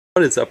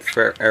What is up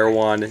for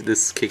everyone?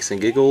 This is Kicks and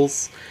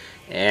Giggles,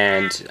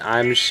 and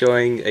I'm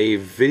showing a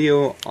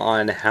video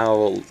on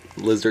how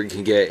Lizard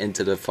can get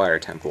into the fire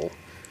temple.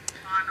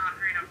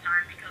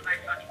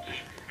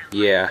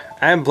 Yeah,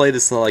 I haven't played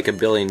this in like a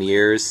billion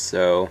years,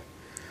 so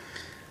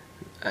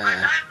I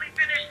finally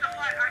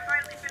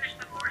finished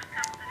the forest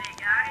temple today,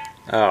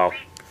 guys. Oh,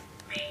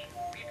 Be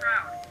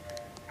proud.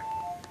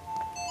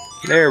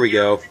 there we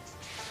go. Just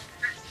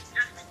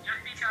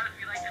because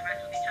we like to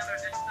mess with each other,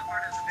 this is the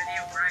part of the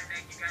video where I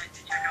beg you guys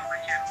to check out my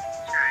channel and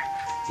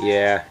subscribe.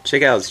 Yeah,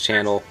 check out his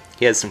channel.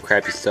 He has some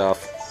crappy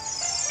stuff.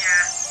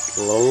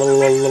 Yeah. La la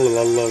la la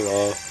la la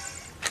la.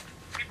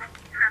 People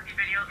make crappy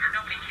videos and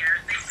nobody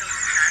cares. They still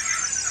subscribe to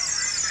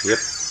us. Yep.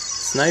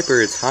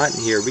 Sniper, it's hot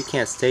in here. We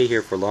can't stay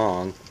here for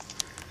long.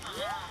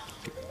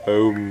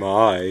 Oh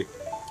my.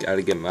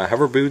 Gotta get my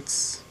hover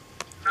boots.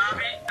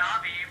 Navi,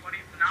 what is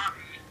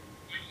Navi?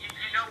 You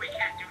know we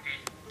can't do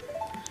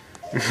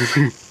this.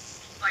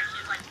 He's like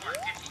what,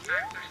 50 times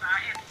their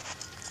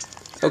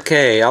size?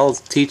 Okay, I'll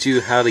teach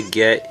you how to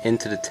get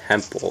into the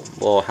temple.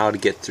 Well, how to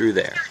get through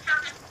there.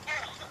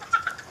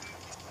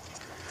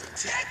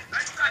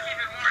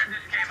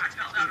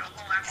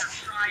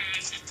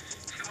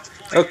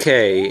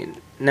 Okay,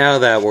 now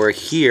that we're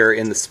here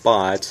in the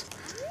spot,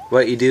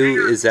 what you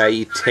do is that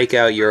you take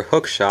out your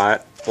hook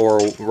shot, or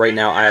right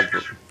now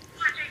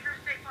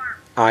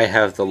I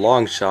have the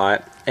long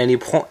shot, and you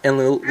point and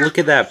look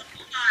at that.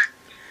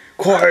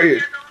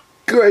 Quiet,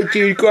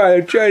 quiet,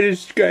 quiet. I'm trying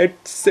to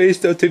say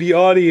stuff to the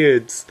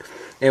audience.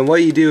 And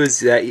what you do is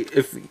that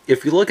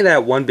if you look at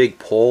that one big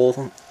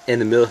pole in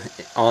the middle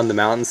on the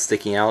mountain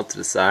sticking out to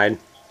the side,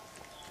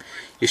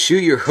 you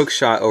shoot your hook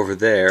shot over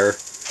there,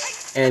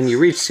 and you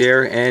reach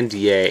there, and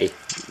yay,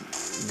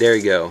 there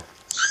you go.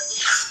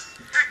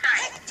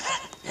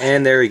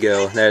 And there we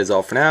go. That is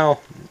all for now.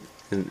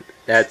 And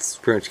that's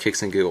pretty much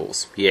Kicks and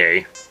Giggles.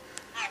 Yay.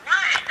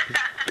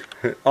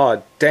 Aw,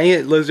 dang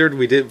it, Lizard.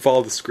 We didn't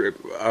follow the script.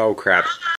 Oh, crap.